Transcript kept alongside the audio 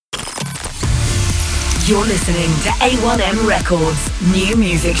You're listening to A1M Records' new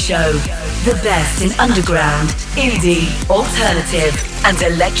music show. The best in underground, indie, alternative, and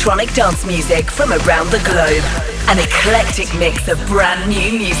electronic dance music from around the globe. An eclectic mix of brand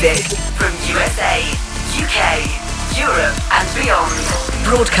new music from USA, UK, Europe, and beyond.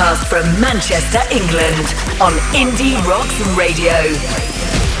 Broadcast from Manchester, England on Indie Rocks Radio.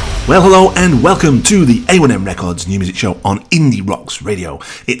 Well, hello and welcome to the A1M Records new music show on Indie Rocks Radio.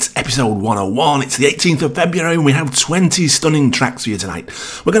 It's episode 101, it's the 18th of February and we have 20 stunning tracks for you tonight.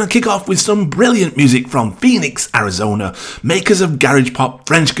 We're going to kick off with some brilliant music from Phoenix, Arizona, makers of garage pop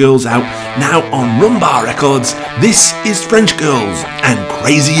French Girls out now on Rumbar Records. This is French Girls and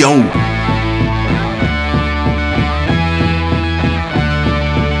Crazy Yo.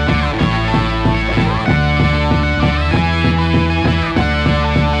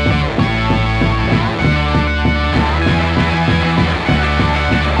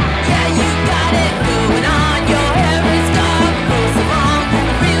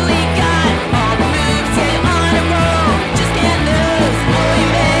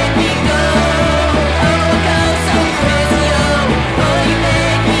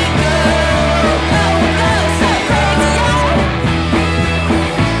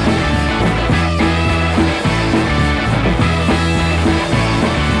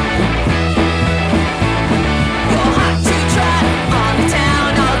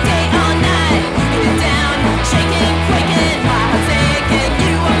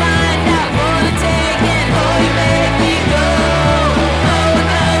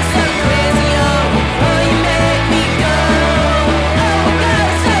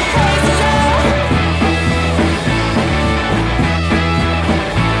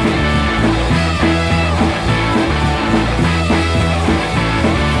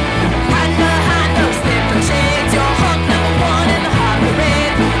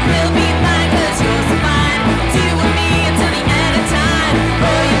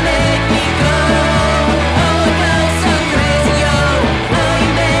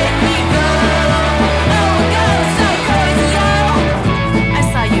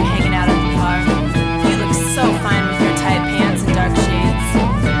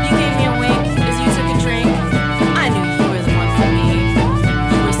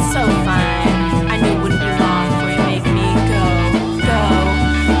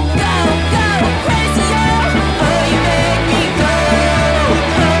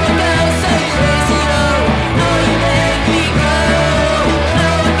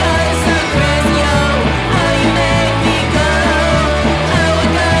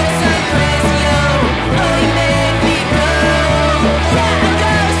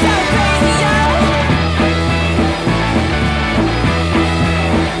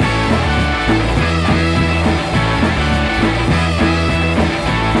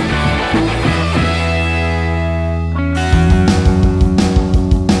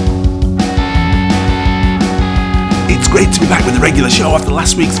 Great to be back with the regular show after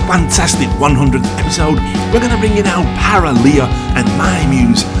last week's fantastic 100th episode. We're going to bring you now Para Lia and My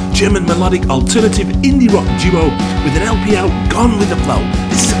Muse, German melodic alternative indie rock duo with an LP out, Gone With The Flow.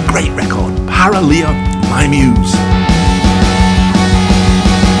 This is a great record, Para Lia, My Muse.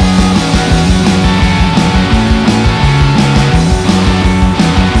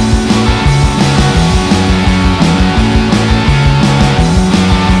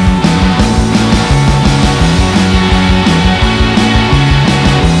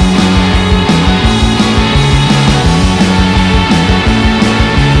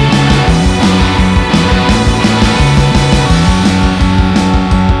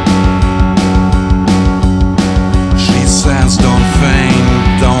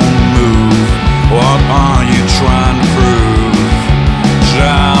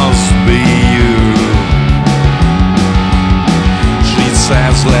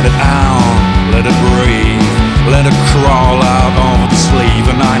 Let it out, let it breathe, let it crawl out over the sleeve.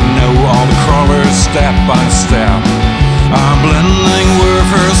 And I know all the crawlers step by step. I'm blending with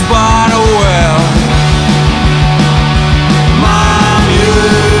her spider web. My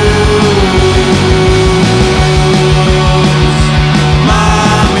muse,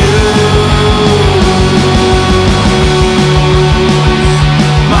 my muse,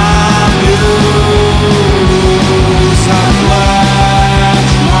 my muse. I'm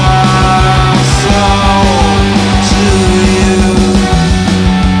pledged my soul to you.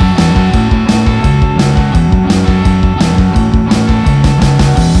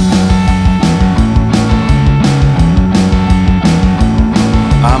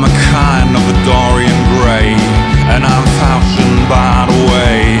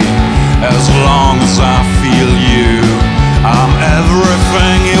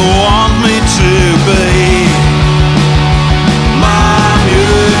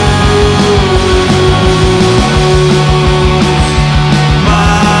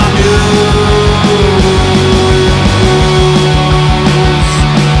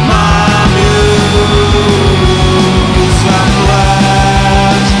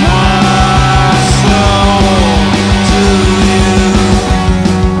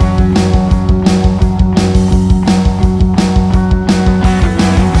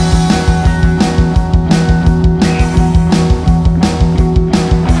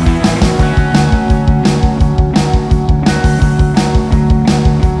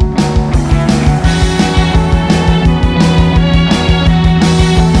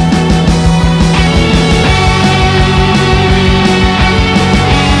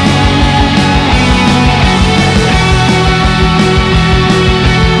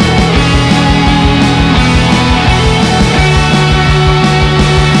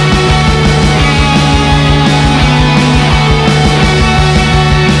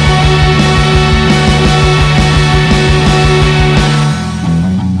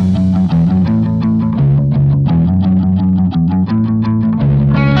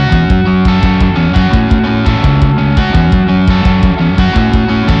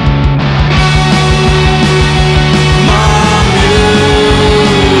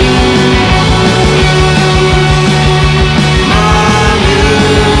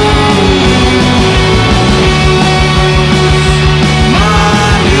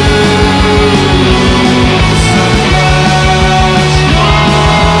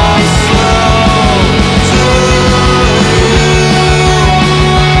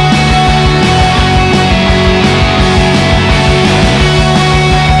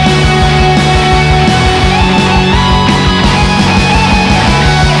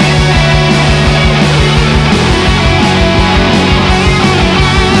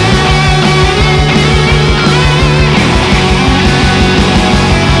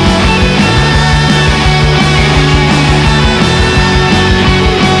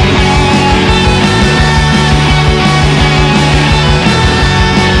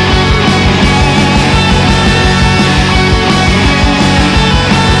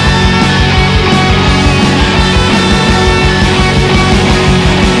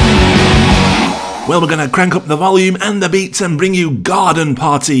 Well, we're going to crank up the volume and the beats and bring you Garden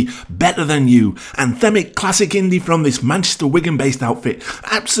Party, Better Than You, anthemic classic indie from this Manchester Wigan-based outfit.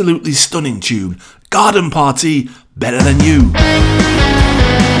 Absolutely stunning tune. Garden Party, Better Than You.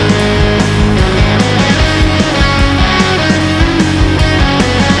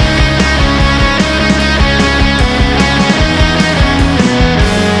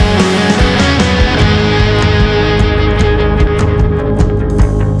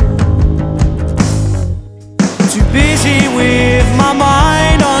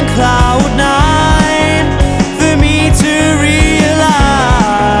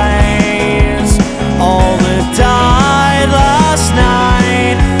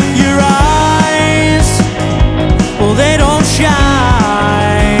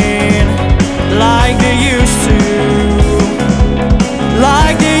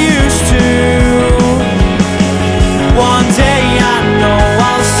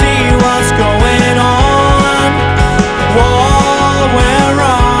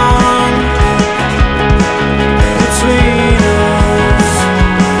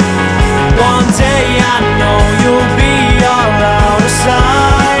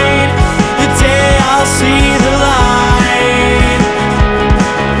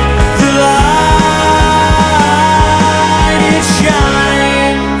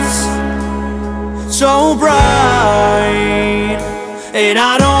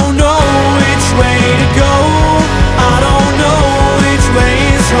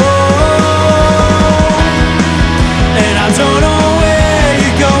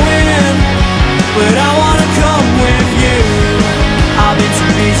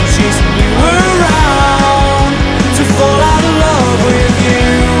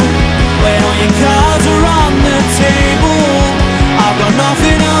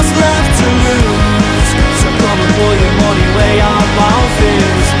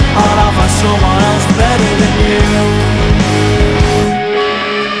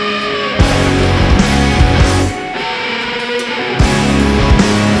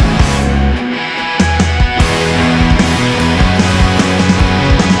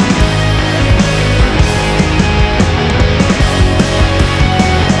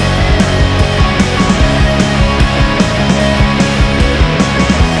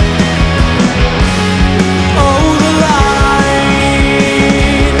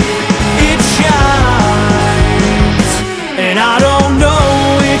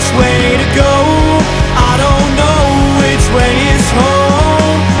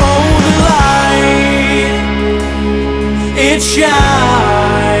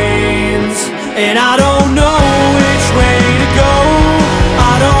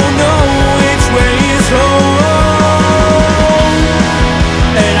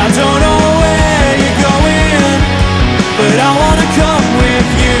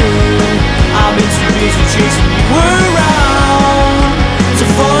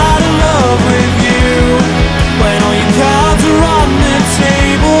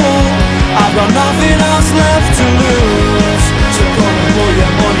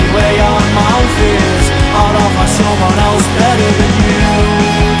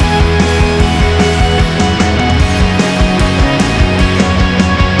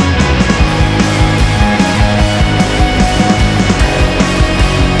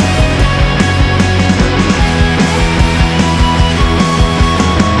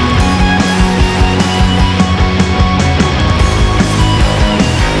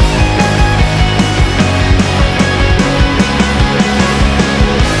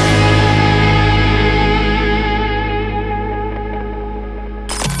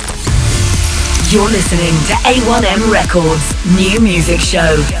 You're listening to A1M Records New Music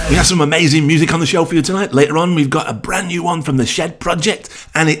Show. We have some amazing music on the show for you tonight. Later on, we've got a brand new one from the Shed Project,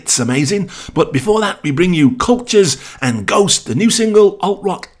 and it's amazing. But before that, we bring you Cultures and Ghost, the new single,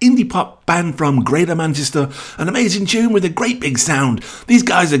 alt-rock indie pop band from Greater Manchester. An amazing tune with a great big sound. These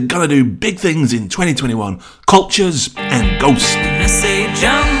guys are gonna do big things in 2021. Cultures and Ghost. When I say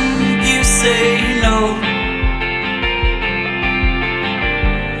jump, you say no.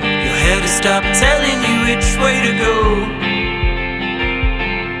 To stop telling you which way to go.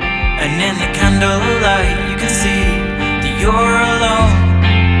 And in the candlelight you can see that you're alone.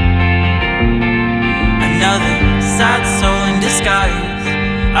 Another sad soul in disguise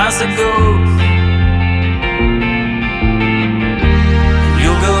as a ghost. And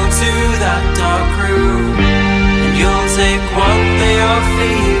you'll go to that dark room and you'll take what they offer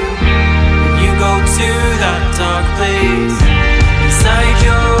you. When you go to that dark place inside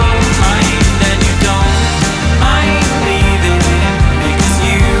your mind, and you don't mind leaving because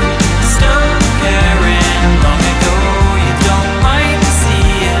you stopped caring long ago. You don't mind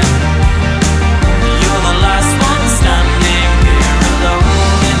seeing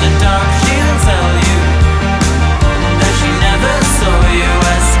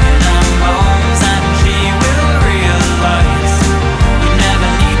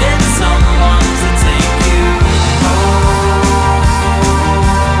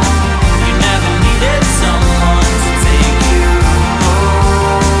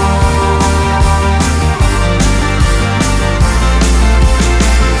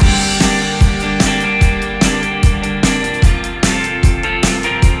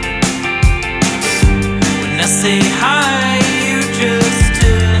say hi, you just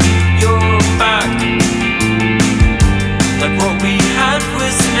turn your back. Like what we had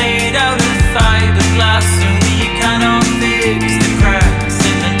was made out of fiberglass, only you cannot fix the cracks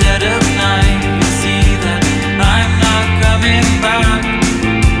in the dead of night. You see that I'm not coming back,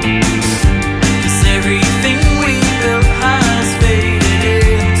 'cause everything we built has faded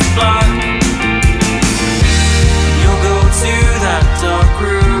into black. You'll go to that dark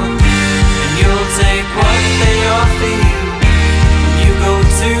room and you'll take what they offer you. You go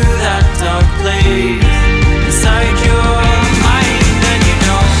to that dark place inside your mind, and you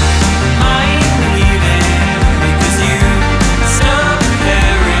don't mind leaving because you stopped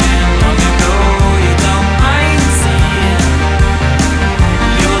caring long ago. You don't mind seeing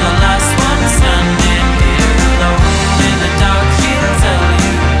you're the last one standing here alone in the dark. She'll tell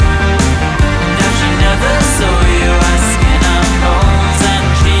you that she never saw you as skin and bones, and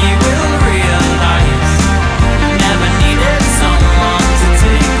she will realize you never needed someone to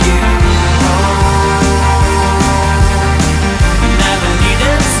take you home. You never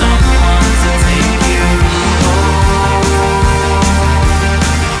needed someone to take you home.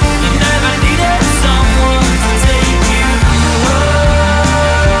 You never needed someone to take you home.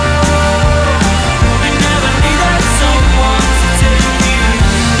 You never needed someone to take you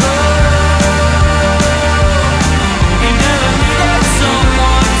home. You never needed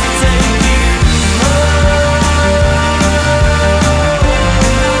someone to take you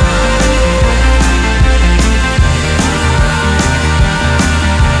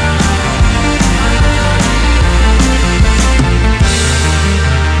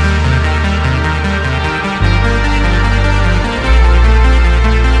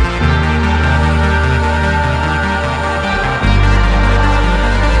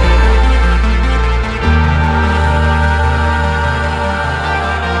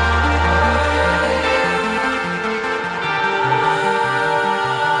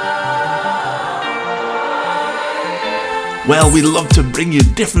Well, we love to bring you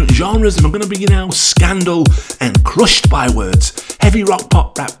different genres, and I'm going to bring you now Scandal and Crushed by Words, heavy rock,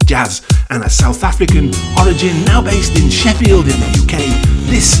 pop, rap, jazz, and a South African origin, now based in Sheffield in the UK.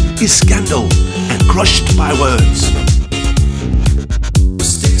 This is Scandal and Crushed by Words.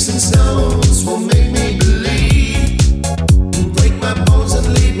 Sticks and stones will make me believe, break my bones and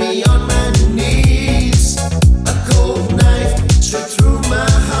leave me on my knees. A cold knife straight through my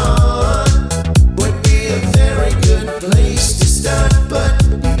heart would be a very good place to start, but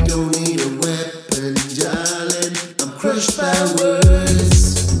you don't need a weapon, darling. I'm crushed by words.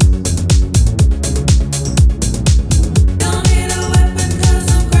 Don't need a weapon 'cause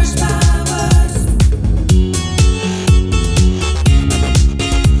I'm crushed by words.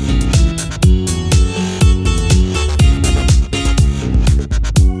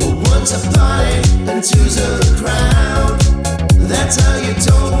 One's a party and two's a crowd. That's how you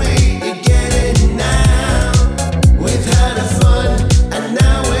told me you get it now. We've had a fun and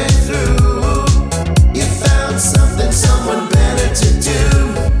now we're through. You found something, someone better to do.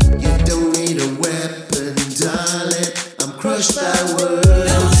 You don't need a weapon, darling. I'm crushed by words.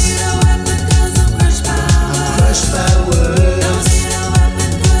 Don't need a weapon 'cause I'm crushed by I'm words. crushed by Don't words. need a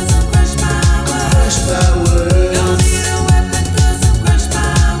weapon 'cause I'm crushed by words. Crushed by Don't words. need a weapon 'cause I'm crushed by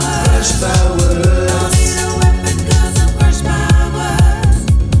words. Crushed by Don't words. need a weapon 'cause I'm crushed by words.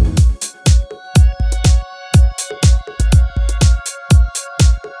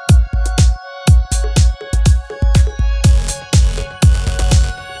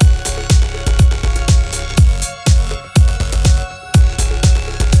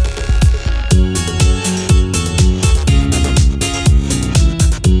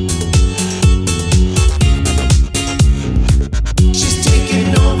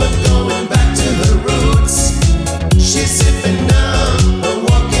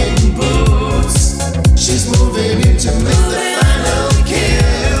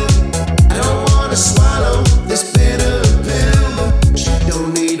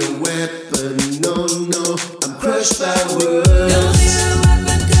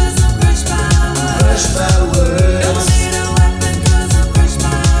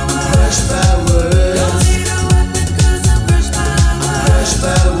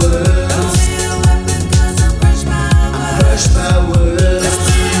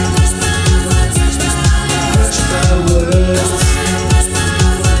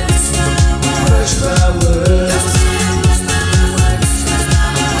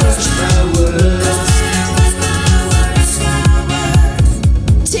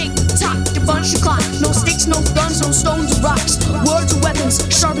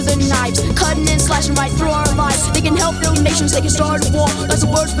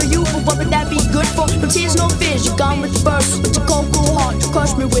 for you, but what would that be good for? No tears, no fears, you're gone with the birds. With your cold, cool heart, you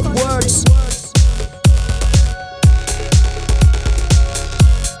crush me with words.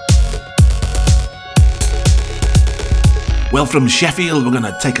 Well, from Sheffield, we're going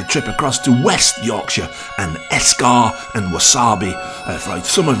to take a trip across to West Yorkshire and Eskar and Wasabi for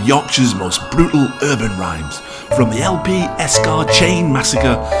some of Yorkshire's most brutal urban rhymes. From the LP Eskar Chain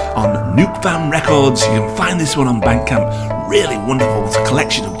Massacre on Nukefam Records, you can find this one on Bandcamp. Really wonderful. It's a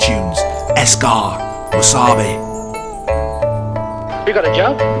collection of tunes. Eskar, Wasabi. You got a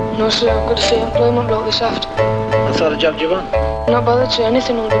job? No sir, I've got to see employment block this after. What sort of job do you want? Not bothered to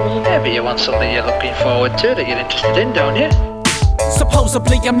anything under me. Yeah, but you want something you're looking forward to, that you're interested in, don't you?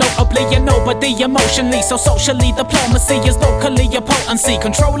 Supposedly I'm notably a nobody emotionally, so socially diplomacy is locally a potency.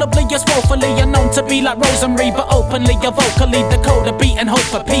 Controllably is woefully unknown to be like Rosemary, but openly or vocally Dakota beat and hope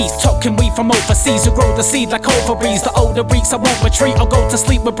for peace. Talking we from overseas who grow the seed like ovaries. The older reeks I won't retreat or go to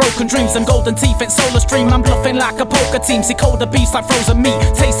sleep with broken dreams and golden teeth in solar stream. I'm bluffing like a poker team. See colder beefs like frozen meat,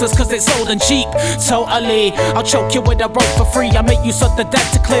 tasteless cause it's old and cheap. Totally, I'll choke you with a rope for free. I make use of the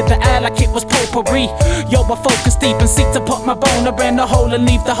dead to clear the air like it was potpourri. Yo, I focus deep and seek to put my boner in the hole and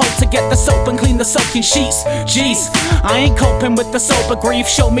leave the hole to get the soap and clean the soaking sheets. Jeez, I ain't coping with the sober grief.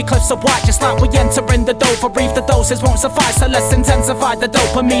 Show me cliffs of white just like we entering the Dover Reef. The doses won't suffice, so let's intensify the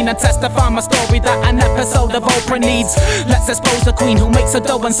dopamine and testify my story that an episode of Oprah needs. Let's expose the queen who makes a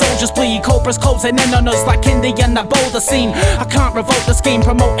dough and soldiers bleed. Cobras closing in on us like Indian that boulder scene. I can't revolt the scheme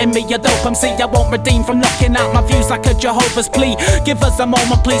promoting me a dope MC. I won't redeem from knocking out my views like a Jehovah's plea. Give us a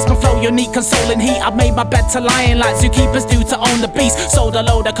moment please, my flow unique, consoling heat. I've made my bed to lying like zookeepers do to own the beast. Sold a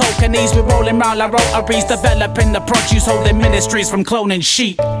load of coke and ease, we're rolling round like rotaries, developing the produce, holding ministries from cloning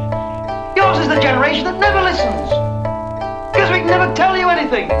sheep. Yours is the generation that never listens, because we can never tell you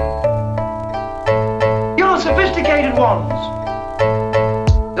anything. You're the sophisticated ones.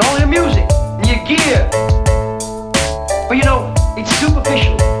 All your music and your gear. But you know, it's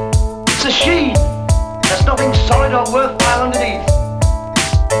superficial. It's a sheen. There's nothing solid or worthwhile underneath.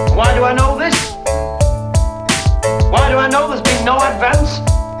 Why do I know this? Why do I know there's been no advance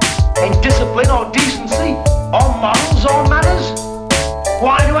in discipline or decency or morals or manners?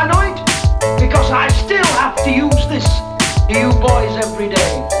 Why do I know it? Because I still have to use this to you boys every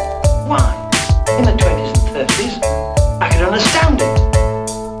day. Why? In the 20s and 30s, I could understand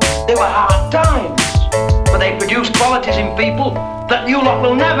it. They were hard times, but they produced qualities in people that you lot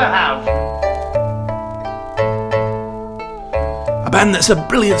will never have. A band that's a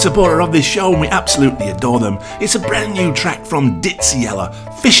brilliant supporter of this show and we absolutely adore them. It's a brand new track from Ditsea Yella,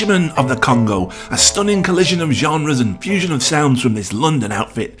 Fisherman of the Congo, a stunning collision of genres and fusion of sounds from this London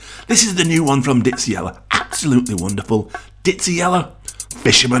outfit. This is the new one from Ditsea Yella, absolutely wonderful. Ditsea Yella,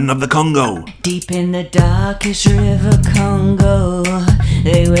 Fisherman of the Congo. Deep in the darkest river Congo,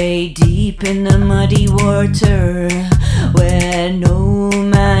 they wade deep in the muddy water, where no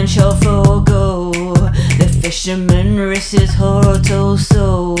man shall forego. The fisherman risks his heart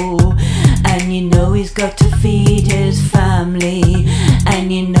also, and you know he's got to feed his family,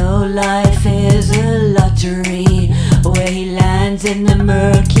 and you know life is a lottery, where he lands in the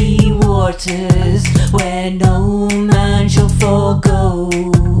murky waters, where no man shall forego.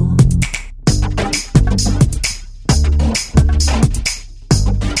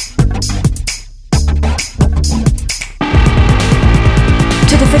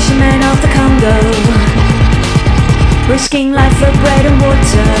 To the fisherman of the Congo, risking life for bread and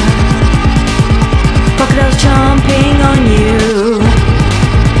water, crocodiles chomping on you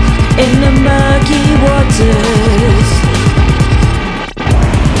in the murky waters.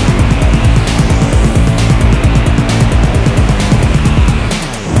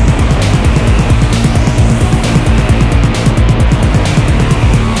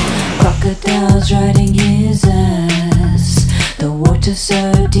 Crocodiles riding his ass, the water's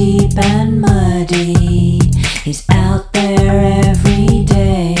so deep and muddy. He's out there every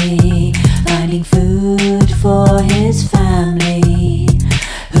day, finding food for his family.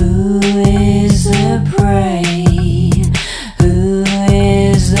 Who is the prey? Who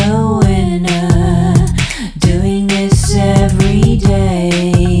is the winner? Doing this every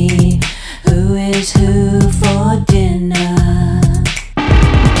day. Who is who for dinner?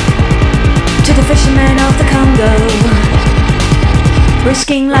 To the fisherman of the Congo,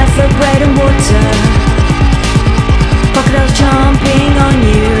 risking life for bread and water, crocodiles chomping on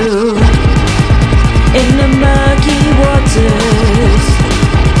you in the murky waters.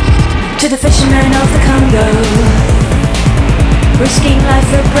 To the fisherman of the Congo, risking life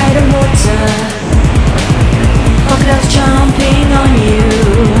for bread and water, crocodiles chomping on you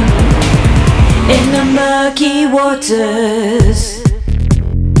in the murky waters.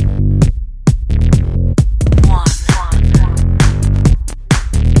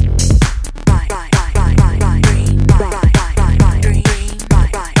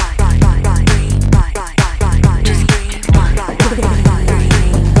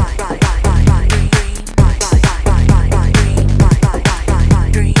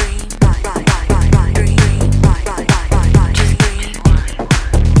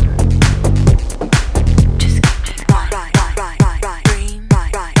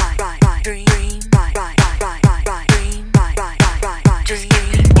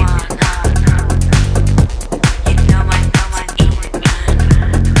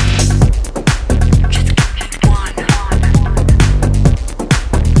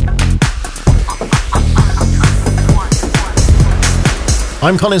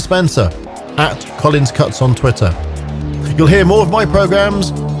 I'm Colin Spencer, at Collins Cuts on Twitter. You'll hear more of my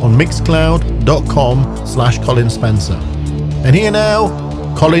programmes on mixcloud.com/Colin Spencer. And here now,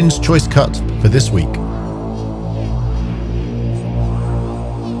 Colin's choice cut for this week.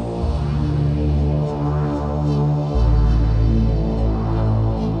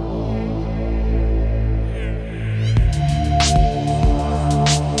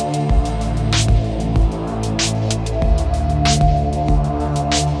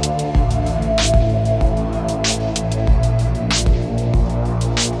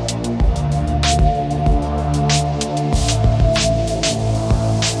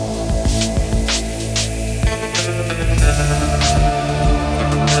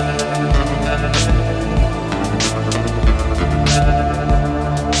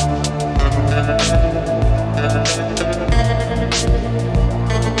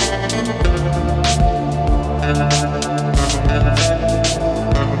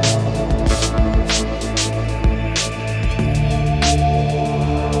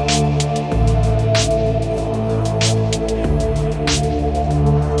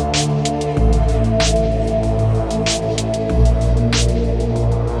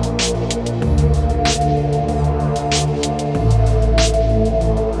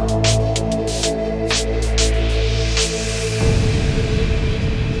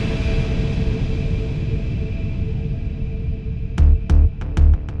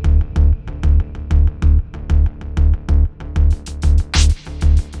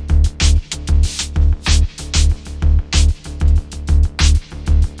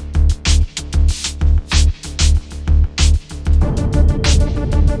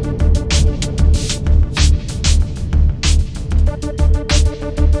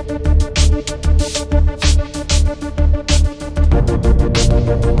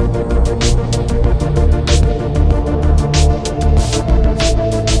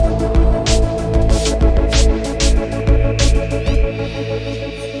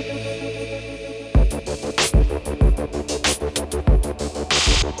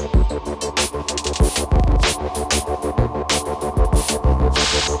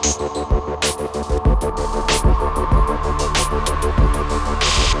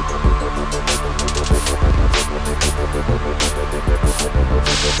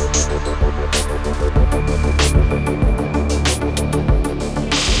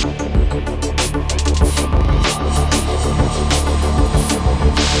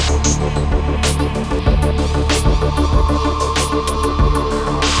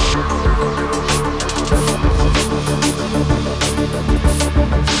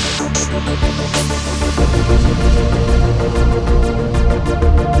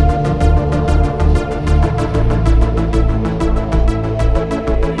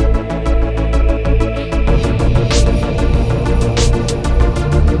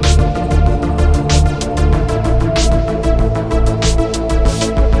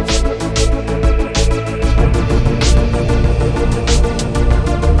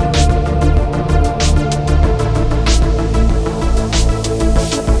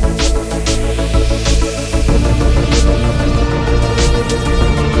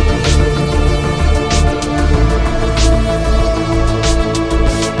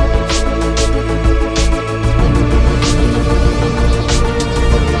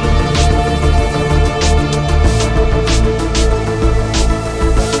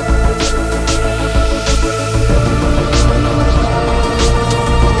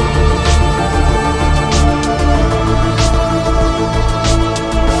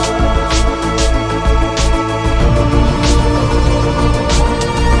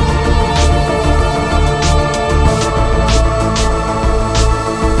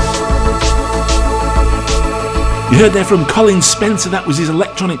 You heard there from Colin Spencer, that was his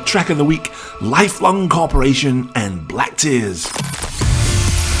electronic track of the week, Lifelong Corporation and Black Tears.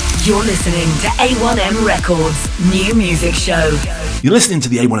 You're listening to A1M Records New Music Show. You're listening to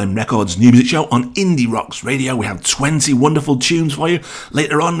the A1M Records New Music Show on Indie Rocks Radio. We have 20 wonderful tunes for you.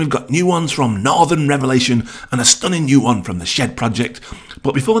 Later on, we've got new ones from Northern Revelation and a stunning new one from the Shed Project.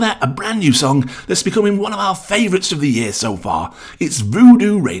 But before that, a brand new song that's becoming one of our favourites of the year so far. It's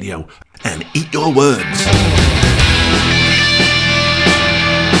Voodoo Radio and Eat Your Words.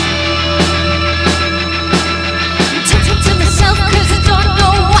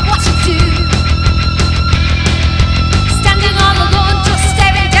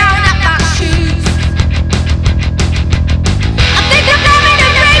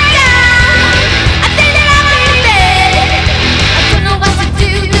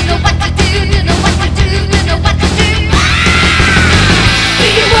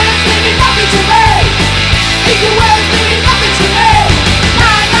 Your words,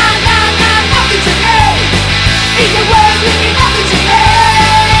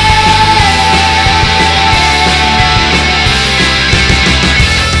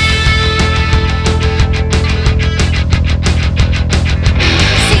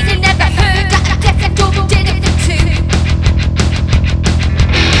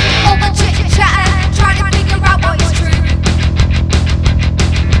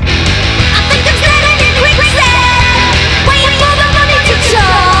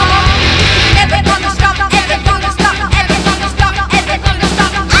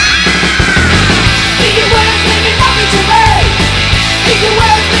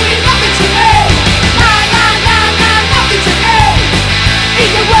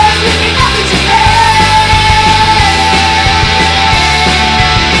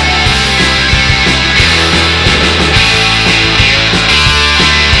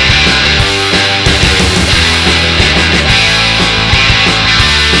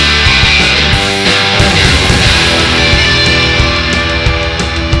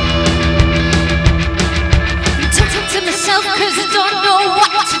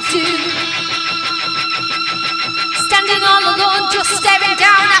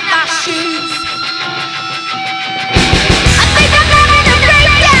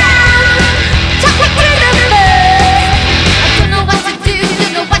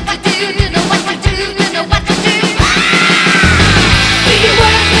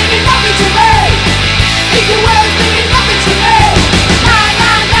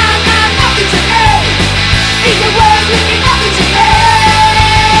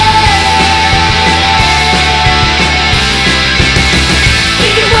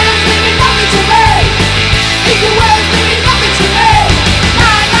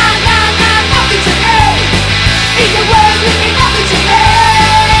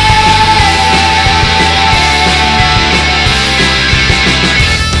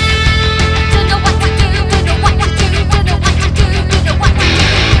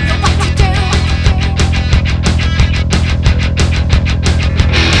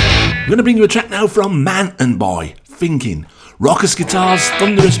 going to bring you a track now from Man and Boy, Finkin. Raucous guitars,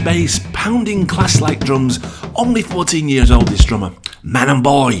 thunderous bass, pounding class-like drums. Only 14 years old, this drummer. Man and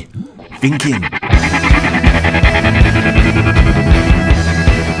Boy, Finkin.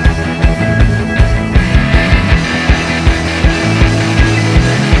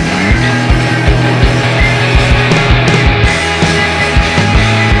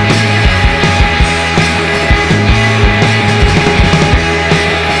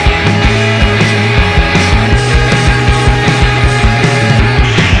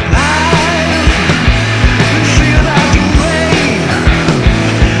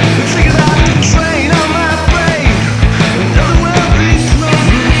 Train on my brain.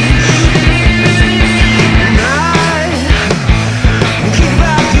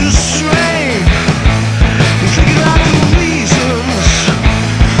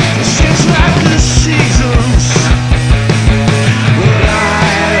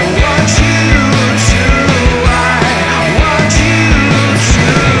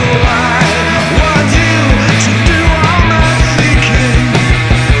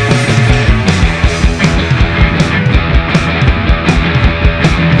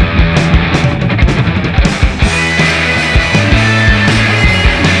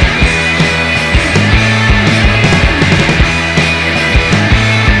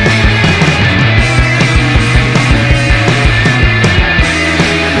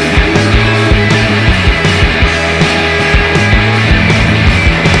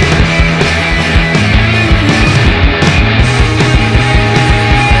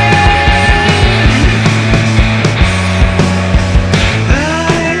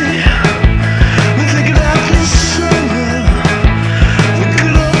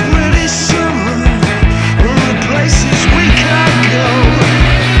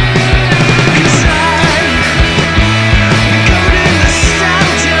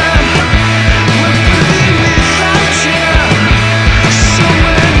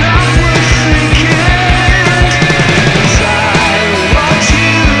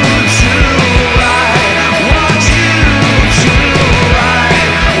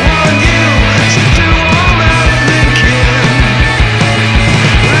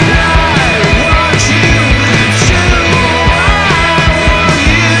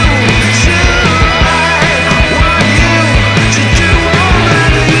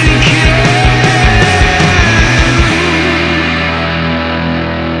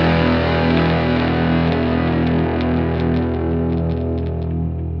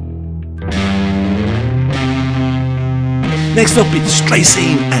 Next up, it's Stray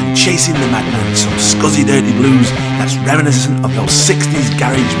Scene and Chasing the Madman, some scuzzy dirty blues that's reminiscent of those 60s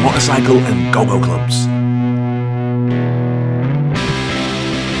garage, motorcycle and go-go clubs.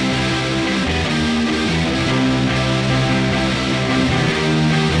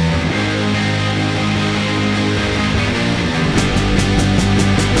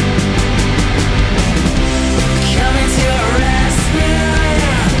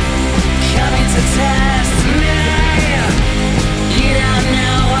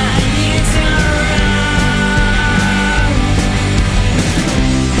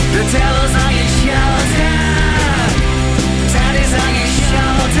 The devil's on your shoulder.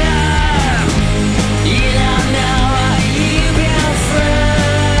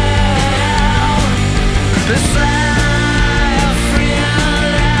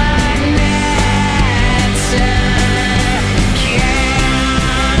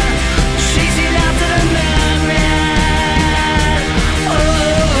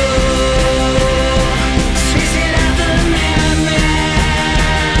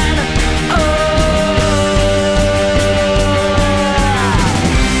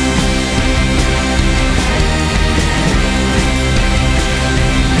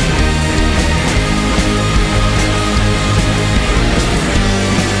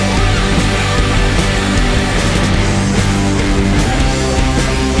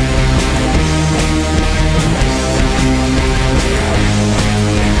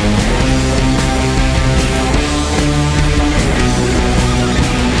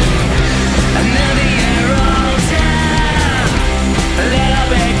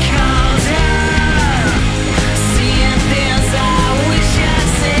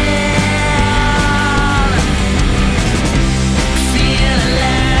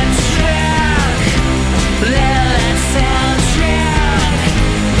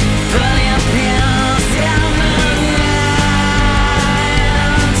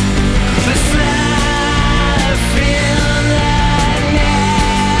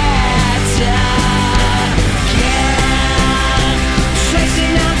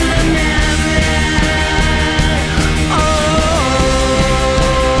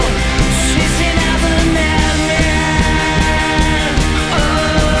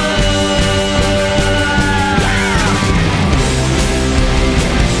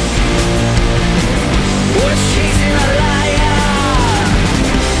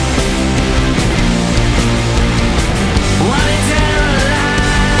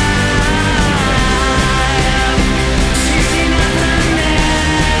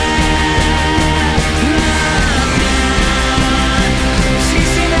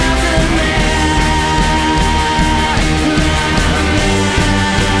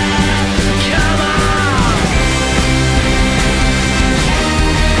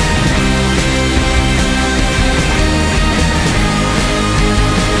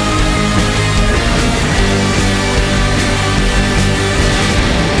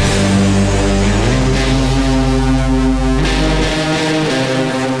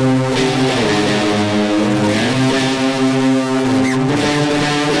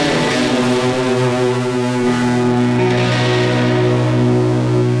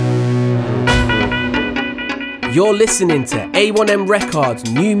 You're listening to A1M Records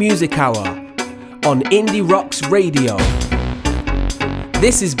New Music Hour on Indie Rocks Radio.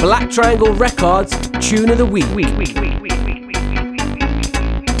 This is Black Triangle Records Tune of the Week.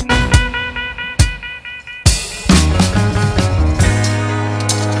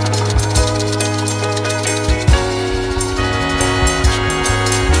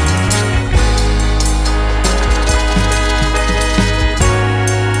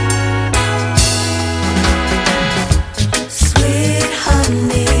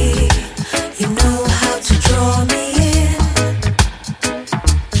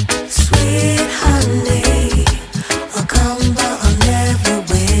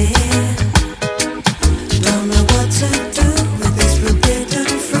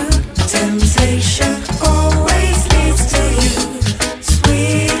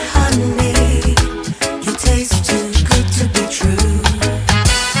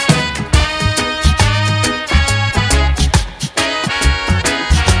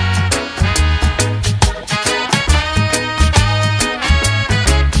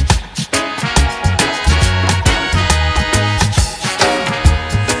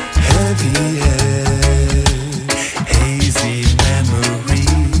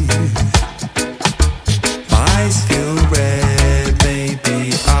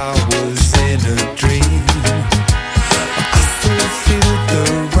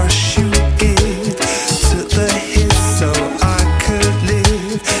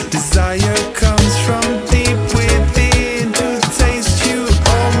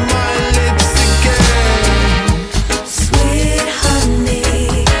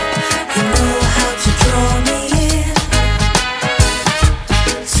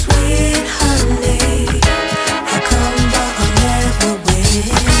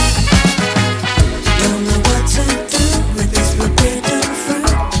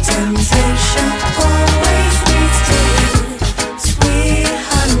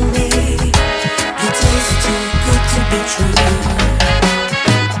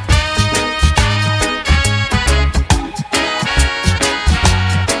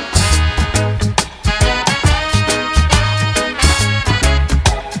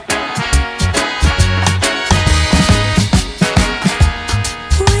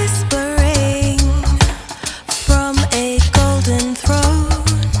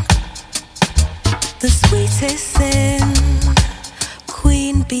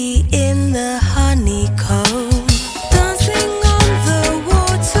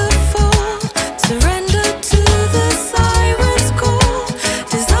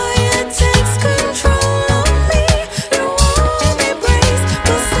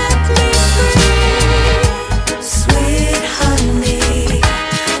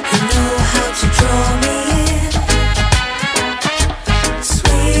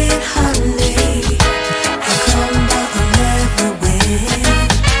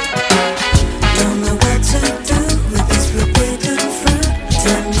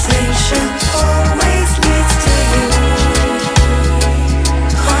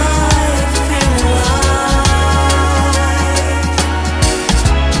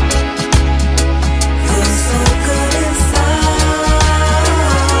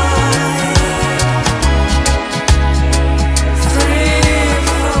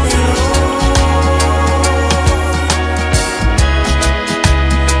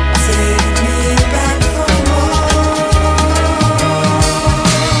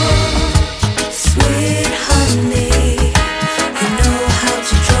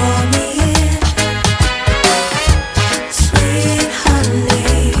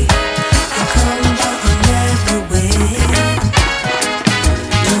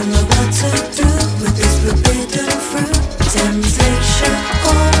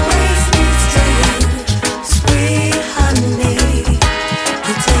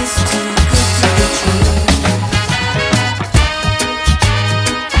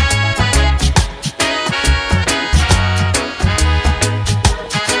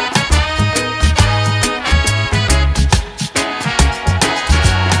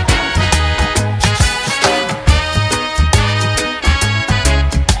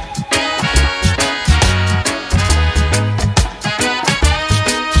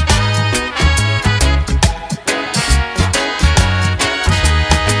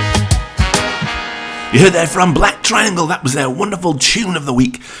 You heard there from Black Triangle, that was their wonderful tune of the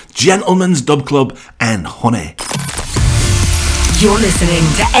week, Gentleman's Dub Club and Honey. You're listening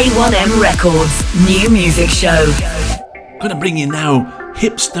to A1M Records New Music Show. Gonna bring you now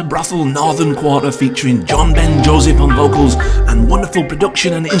Hipster Brothel Northern Quarter featuring John Ben Joseph on vocals and wonderful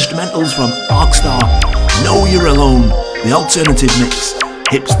production and instrumentals from Arkestar. Know You're Alone, the alternative mix.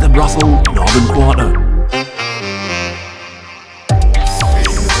 Hipster Brothel Northern Quarter.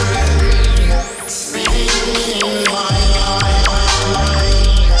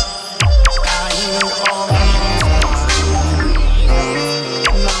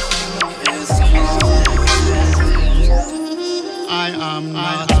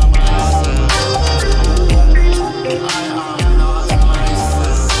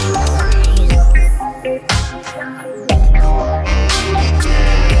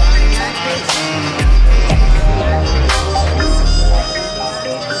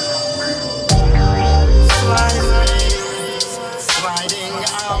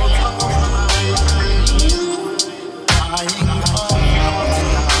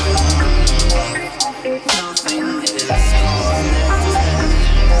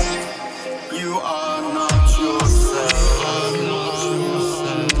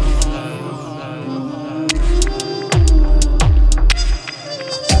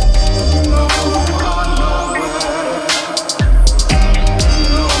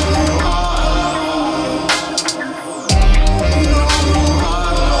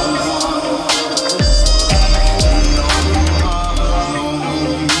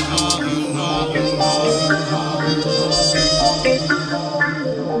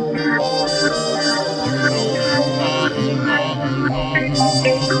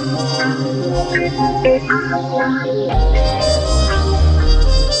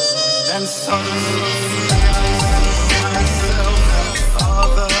 And suddenly I see myself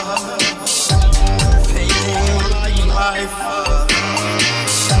other, fading like my father.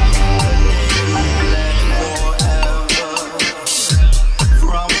 The name led forever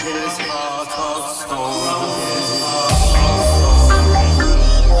from his heart of stone.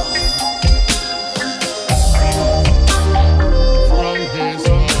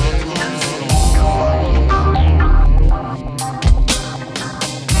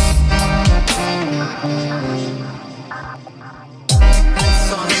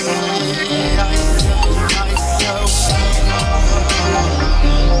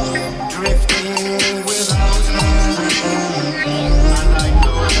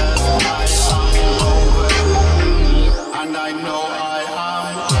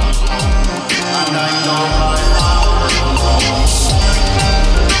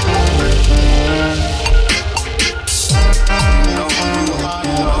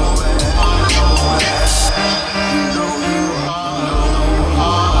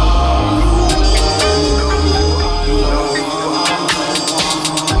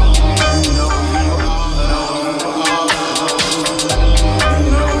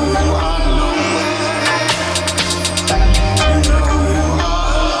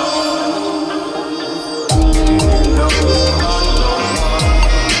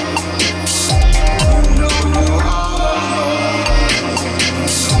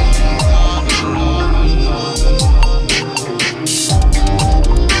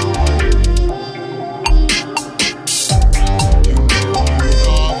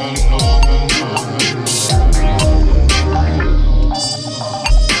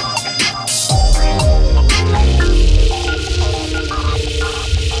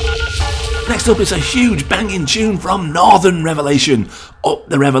 Next up is a huge banging tune from Northern Revelation. Up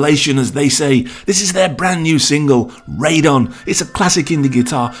the Revelation, as they say. This is their brand new single, Radon. It's a classic indie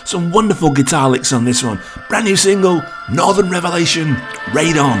guitar, some wonderful guitar licks on this one. Brand new single, Northern Revelation,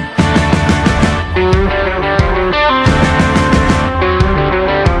 Radon.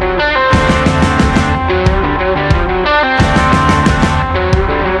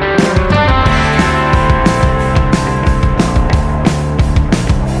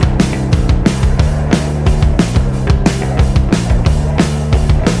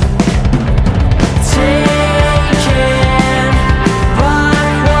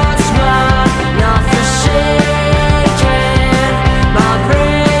 My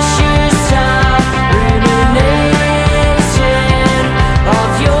precious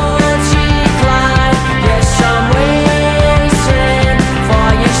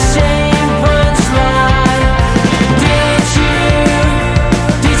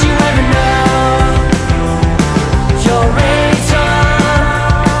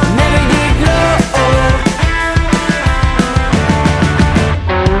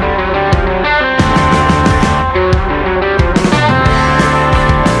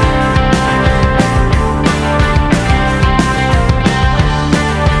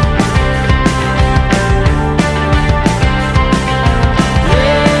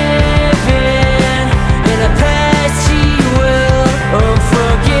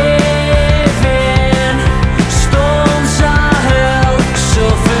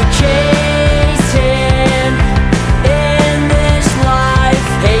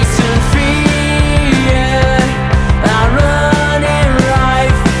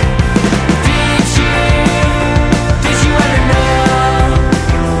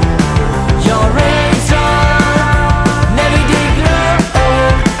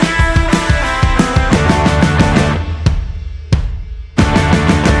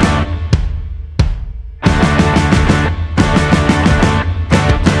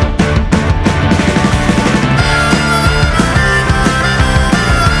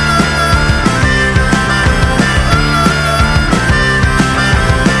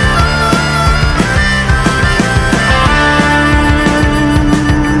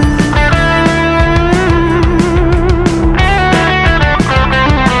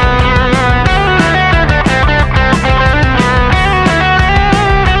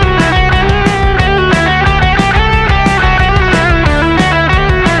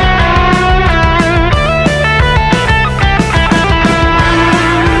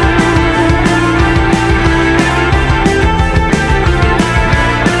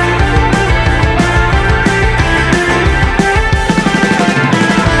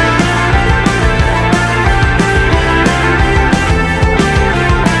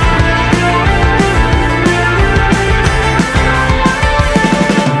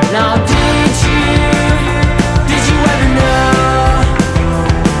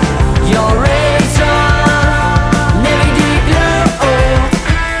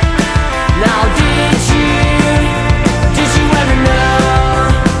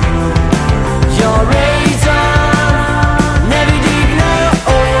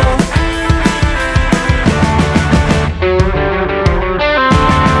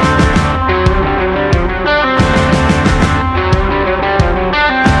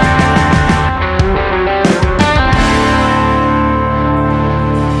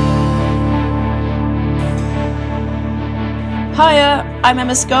Hiya, I'm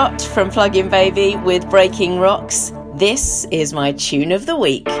Emma Scott from Pluggin Baby with Breaking Rocks. This is my tune of the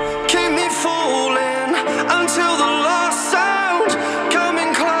week. Keep me falling until the last sound,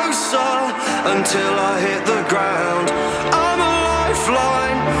 coming closer until I hit the ground. I'm a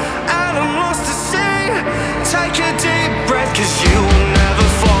lifeline and I'm lost to sea. Take a deep breath, 'cause you will never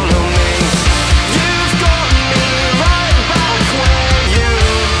follow me. You've got me right back where you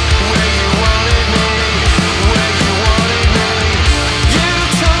wanted me, where you wanted me. You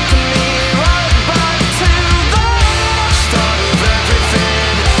took me right back to the start of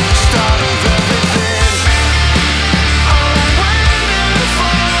everything, start of everything. I'm waiting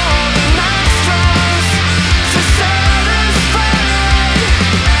for the next chance to satisfy.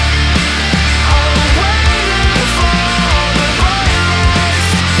 I'm waiting for the bright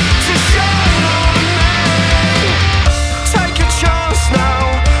lights to shine on me. Take a chance now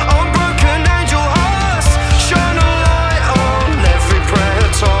on broken angel hearts. Shine a light on every prayer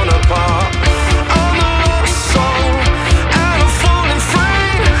torn apart. I'm a lost soul and I'm falling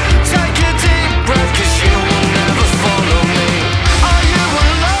free. Take a deep breath, 'cause you will never follow me. Are you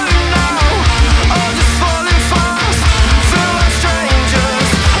alone now or just falling fast? Feel like strangers,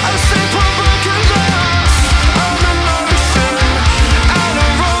 a simple broken glass. I'm an ocean and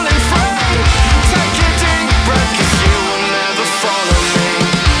I'm rolling free. Take a deep breath, 'cause you will never follow me.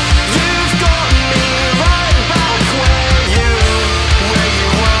 You've got me right back where you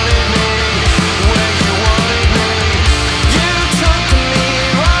wanted me, where you wanted me. You took me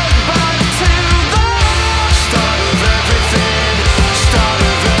right back to the start of everything, start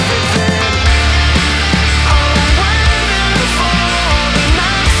of everything. I'm waiting for the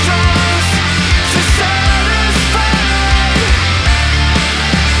next chance to satisfy.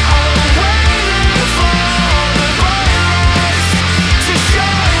 I'm waiting for the bright lights to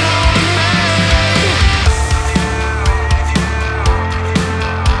shine on me.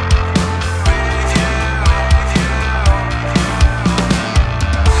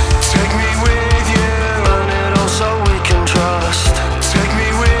 Take me with you, learn it all so we can trust. Take me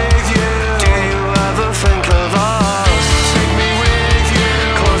with you, do you ever think of us? Take me with you,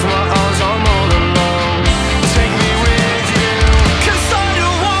 close my eyes, I'm all alone. Take me with you, 'cause I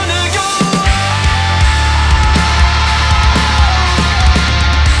don't wanna go.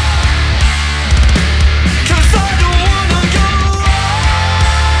 'Cause I don't wanna go.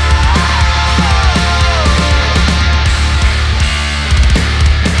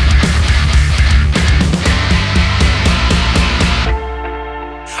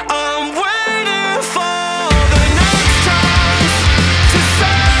 I'm waiting for the next chance to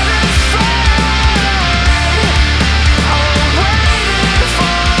satisfy. I'm waiting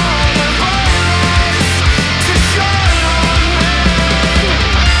for the bright lights to shine on me.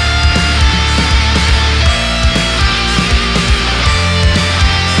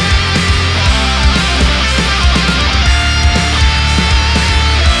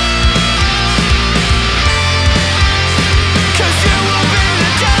 Cause you will be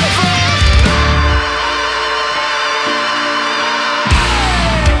the devil.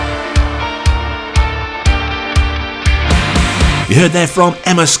 You heard there from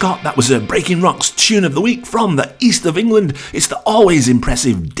Emma Scott. That was a Breaking Rocks tune of the week from the east of England. It's the always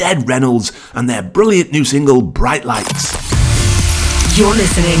impressive Dead Reynolds and their brilliant new single Bright Lights. You're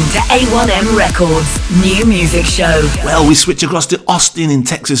listening to A1M Records new music show. Well, we switch across to Austin in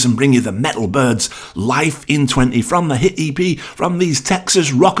Texas and bring you the Metal Byrds Life in 20 from the hit EP from these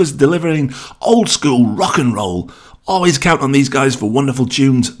Texas rockers delivering old school rock and roll. Always count on these guys for wonderful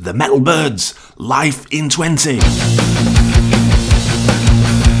tunes. The Metal Byrds Life in 20.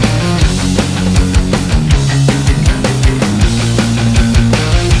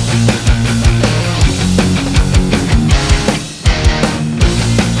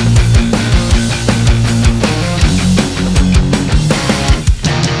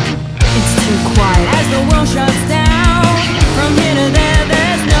 It's too quiet as the world shuts down. From here to there,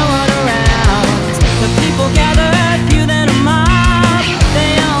 there's no one around. The people gathered, few than a mob.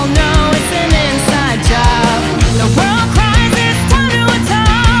 They all know it's an inside job. The world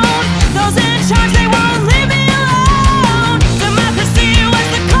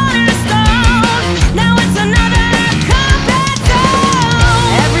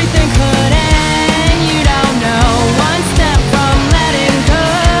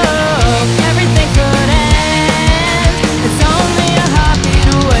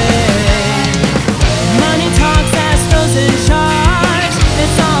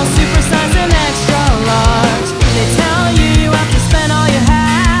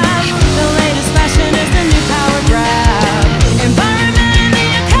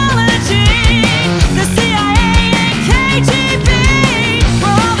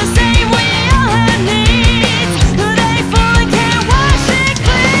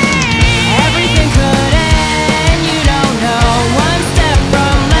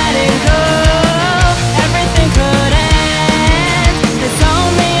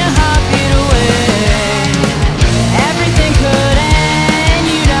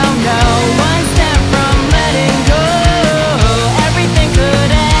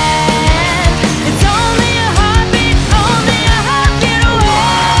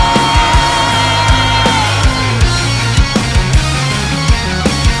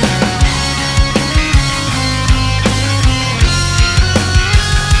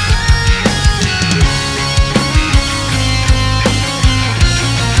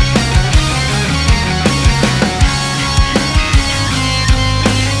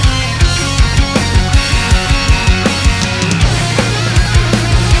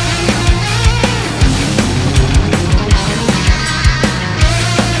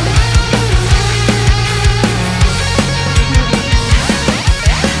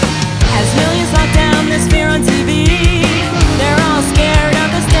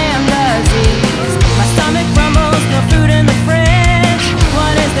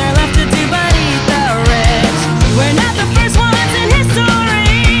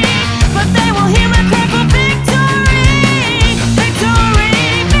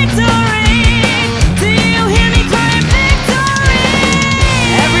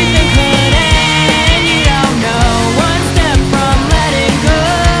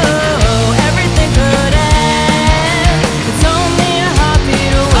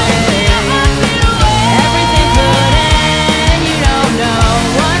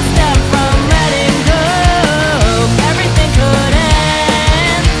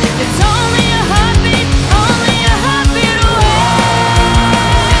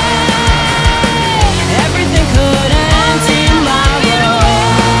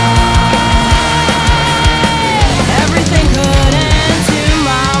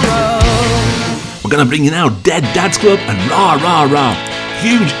going to bring you now Dead Dad's Club and Rah Rah Rah.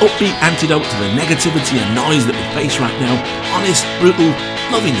 Huge upbeat antidote to the negativity and noise that we face right now. Honest, brutal,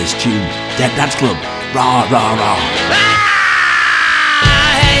 loving this tune. Dead Dad's Club, Rah Rah Rah.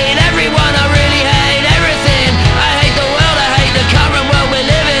 I hate everyone, I really hate everything. I hate the world, I hate the current world we're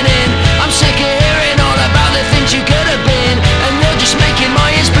living in. I'm sick of hearing all about the things you could have been, and you're just making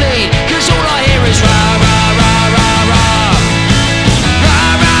my ears bleed, cause all I hear is rah rah rah rah rah.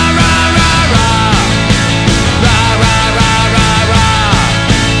 Rah rah rah rah rah. Rah rah rah rah rah.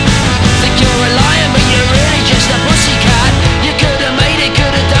 Think you're a lion but you're really just a pussycat. You could have made it,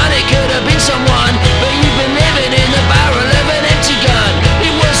 could have done it, could have been someone, but you've been living in the barrel of an empty gun.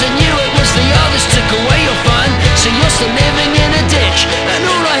 It wasn't you, it was the others took away your fun, so you're still living in a ditch, and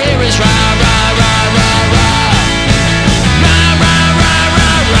all I hear is rah rah rah rah rah. Rah rah rah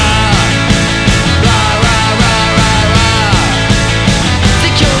rah rah. Rah rah rah rah rah.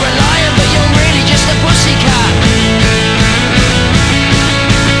 Think you're a lion but you're really just a pussycat.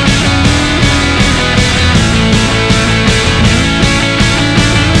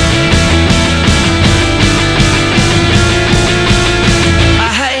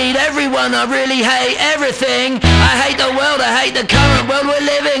 I really hate everything. I hate the world, I hate the current world we're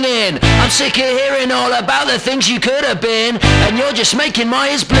living in. I'm sick of hearing all about the things you could have been, and you're just making my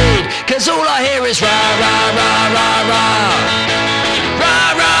ears bleed, cause all I hear is rah rah rah rah rah.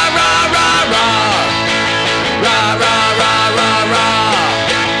 Rah rah rah rah rah. Rah rah rah rah rah.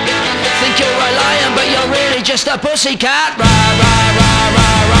 Think you're a lion but you're really just a pussycat. Rah rah rah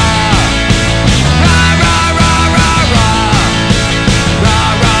rah rah.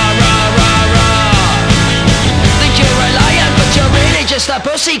 Just a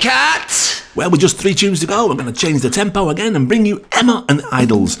pussycat. Well, with just 3 tunes to go, I'm going to change the tempo again and bring you Emma and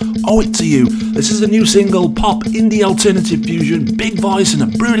Idols, Owe It To You. This is a new single, pop, indie alternative fusion, big voice and a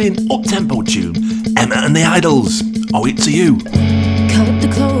brooding up-tempo tune. Emma and the Idols, Owe It To You. Cut the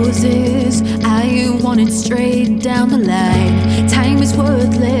closes, I want it straight down the line. Time is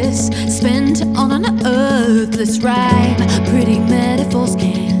worthless, spent on an earthless rhyme. Pretty metaphors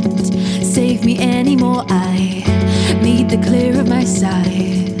can't save me anymore. I need the clear of my sight.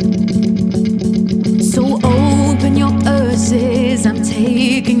 So open your purses, I'm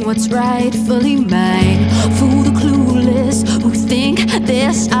taking what's rightfully mine. Fool the clueless who think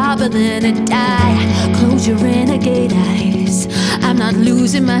they're sharper than a die. Close your renegade eyes, I'm not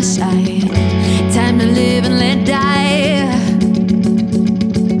losing my sight. Time to live and let die.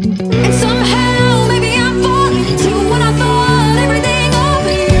 And somehow maybe I'm falling to what I thought everything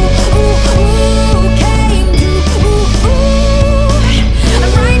over you. Ooh, came to,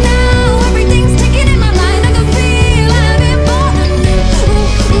 and right now everything's ticking in my mind. I can feel I'm important.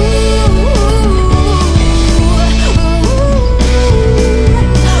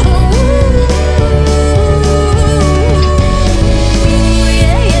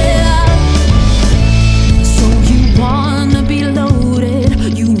 Yeah. So you wanna be loaded,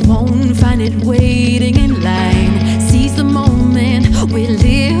 you won't find it waiting in line. Seize the moment, we're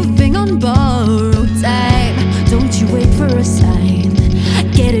living on borrowed time. Don't you wait for a sign,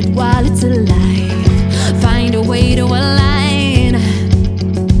 get it while it's alive. Find a way to align.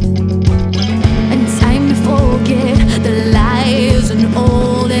 And time to forget the lies and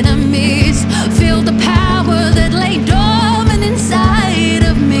old enemies. Feel the power that lay dormant inside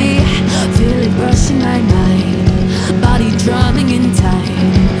of me. Feel it rushing my mind, body drumming in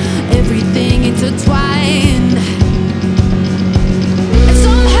time, everything intertwined. And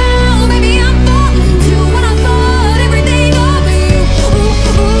somehow maybe I'm falling to what I thought everything over you.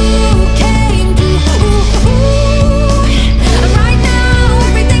 Ooh, came to,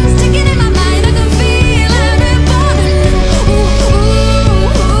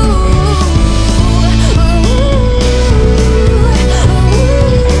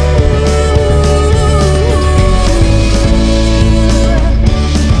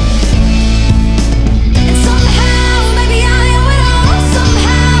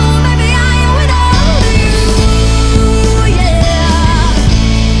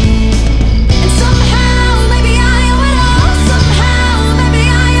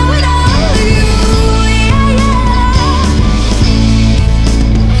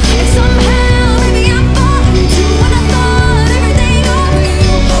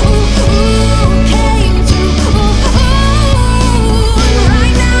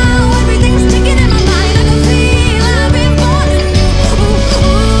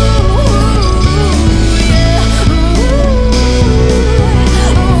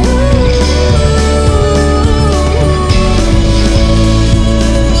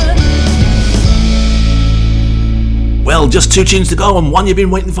 just 2 tunes to go, and one you've been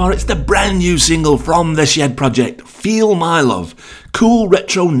waiting for. It's the brand new single from the Shed Project, Feel My Love. Cool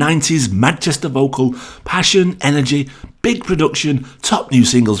retro 90s Manchester vocal, passion, energy, big production, top new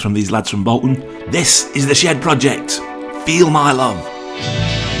singles from these lads from Bolton. This is the Shed Project, Feel My Love.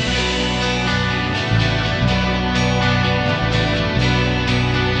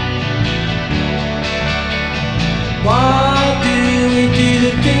 Why do we do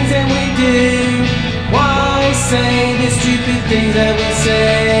the things that we do? Why say the stupid things that we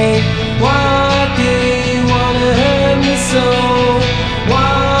say? Why do you wanna hurt me so?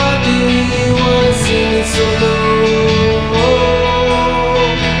 Why do you wanna see me so low?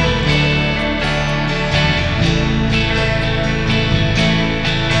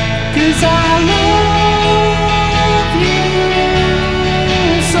 'Cause I love you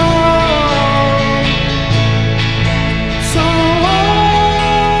so. So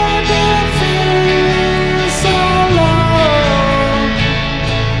why do I feel so low?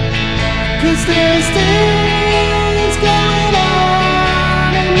 'Cause there's things going on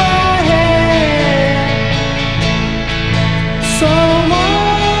in my head. So why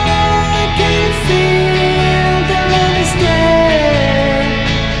can you feel the love is dead?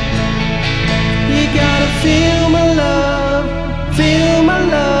 You gotta feel my love, feel my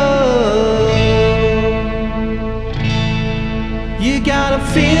love. You gotta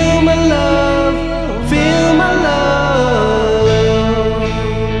feel my love, feel my love.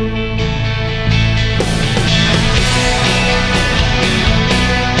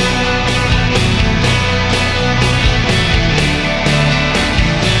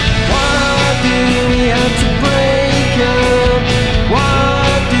 Why do we have to break up? Why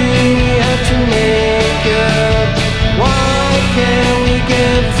do we have to make up? Why can't we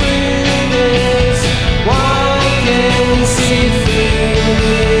get through this? Why can't we see through it?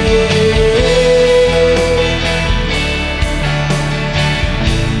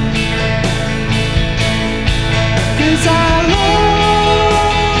 'Cause I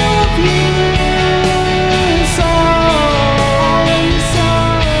love you so,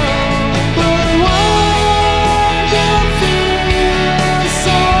 but why do I feel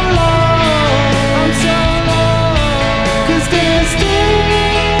so low? I'm so low. 'Cause there's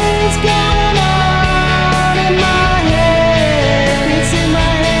things going on in my head. It's in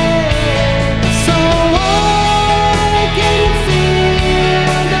my head. So why can you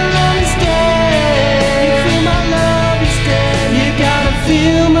feel the love is dead? You feel my love is dead. You gotta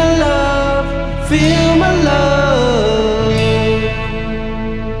feel my love, feel my love.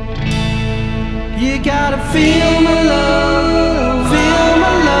 You gotta feel my love, feel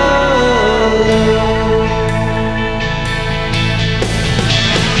my love.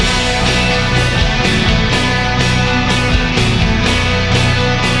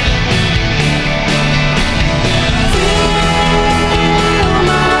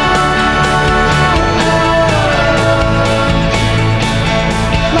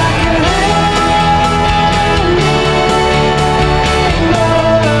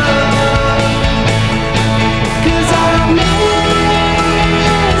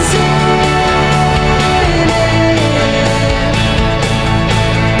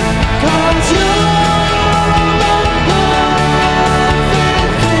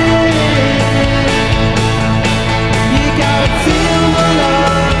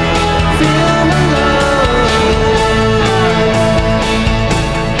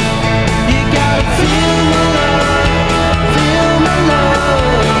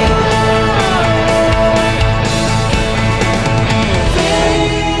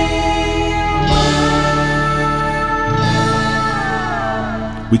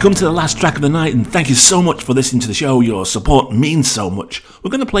 We come to the last track of the night, and thank you so much for listening to the show. Your support means so much.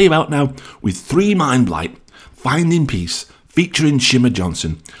 We're going to play you out now with 3 Mind Blight, Finding Peace, featuring Shimmer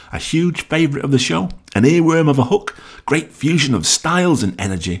Johnson. A huge favourite of the show, an earworm of a hook, great fusion of styles and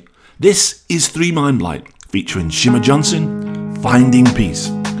energy. This is 3 Mind Blight, featuring Shimmer Johnson, Finding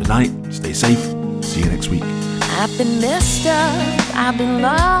Peace. Good night, stay safe, see you next week. I've been messed up, I've been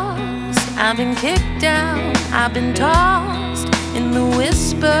lost, I've been kicked down, I've been tossed in the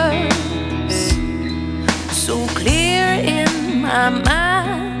whispers, so clear in my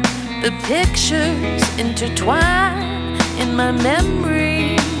mind, the pictures intertwine in my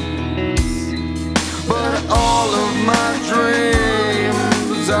memories. But all of my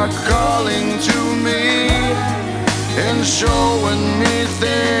dreams are calling to me and showing me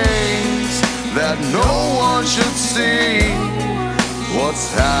things that no one should see.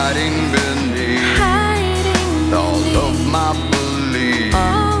 What's hiding beneath all of my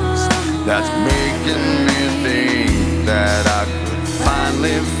beliefs that's making me think that I could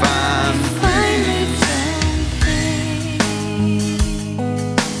finally find peace.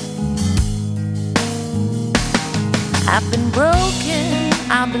 I've been broken,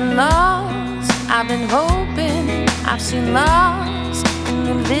 I've been lost, I've been hoping, I've seen lost in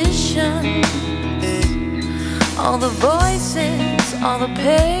the visions. All the voices, all the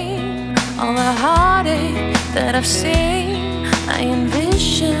pain, all the heartache that I've seen, I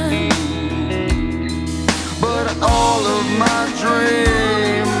envision. But all of my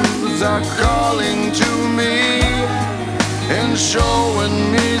dreams are calling to me and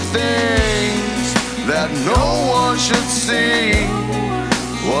showing me things that no one should see.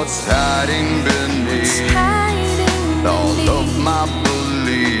 What's hiding beneath all of my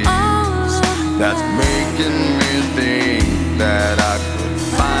beliefs that's making me think that I could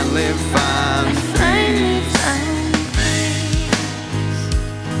finally find peace.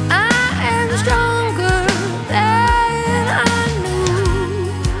 I am stronger than I knew.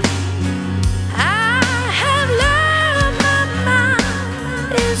 I have learned my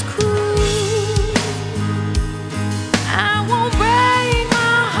mind is cruel. I won't break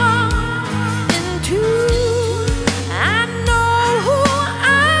my heart in two. I know who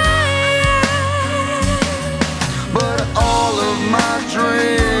I am. But all of my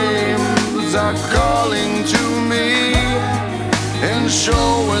dreams are calling to me and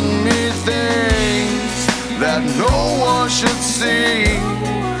showing me things that no one should see.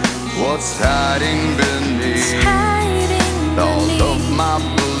 What's hiding beneath all of my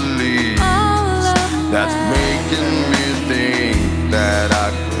beliefs that's making me think that I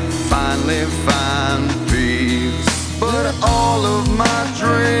could finally find peace. But all of my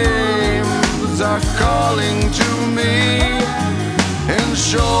dreams are calling to me and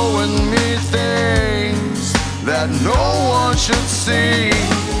showing me things that no one should see.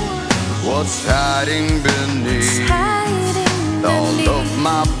 What's hiding beneath all of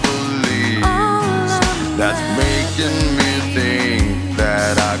my beliefs that's making me think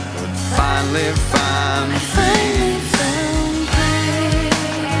that I could finally find peace.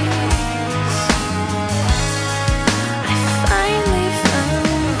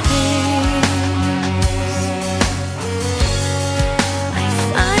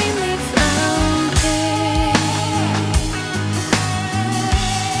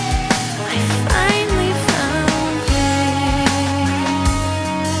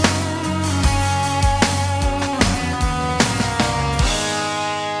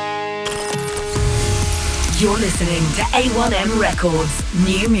 You're listening to A1M Records'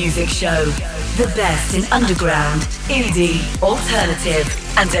 new music show. The best in underground, indie, alternative,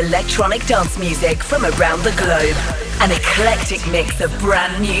 and electronic dance music from around the globe. An eclectic mix of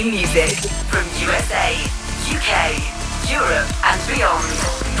brand new music from USA, UK, Europe, and beyond.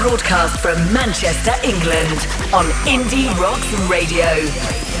 Broadcast from Manchester, England on Indie Rocks Radio.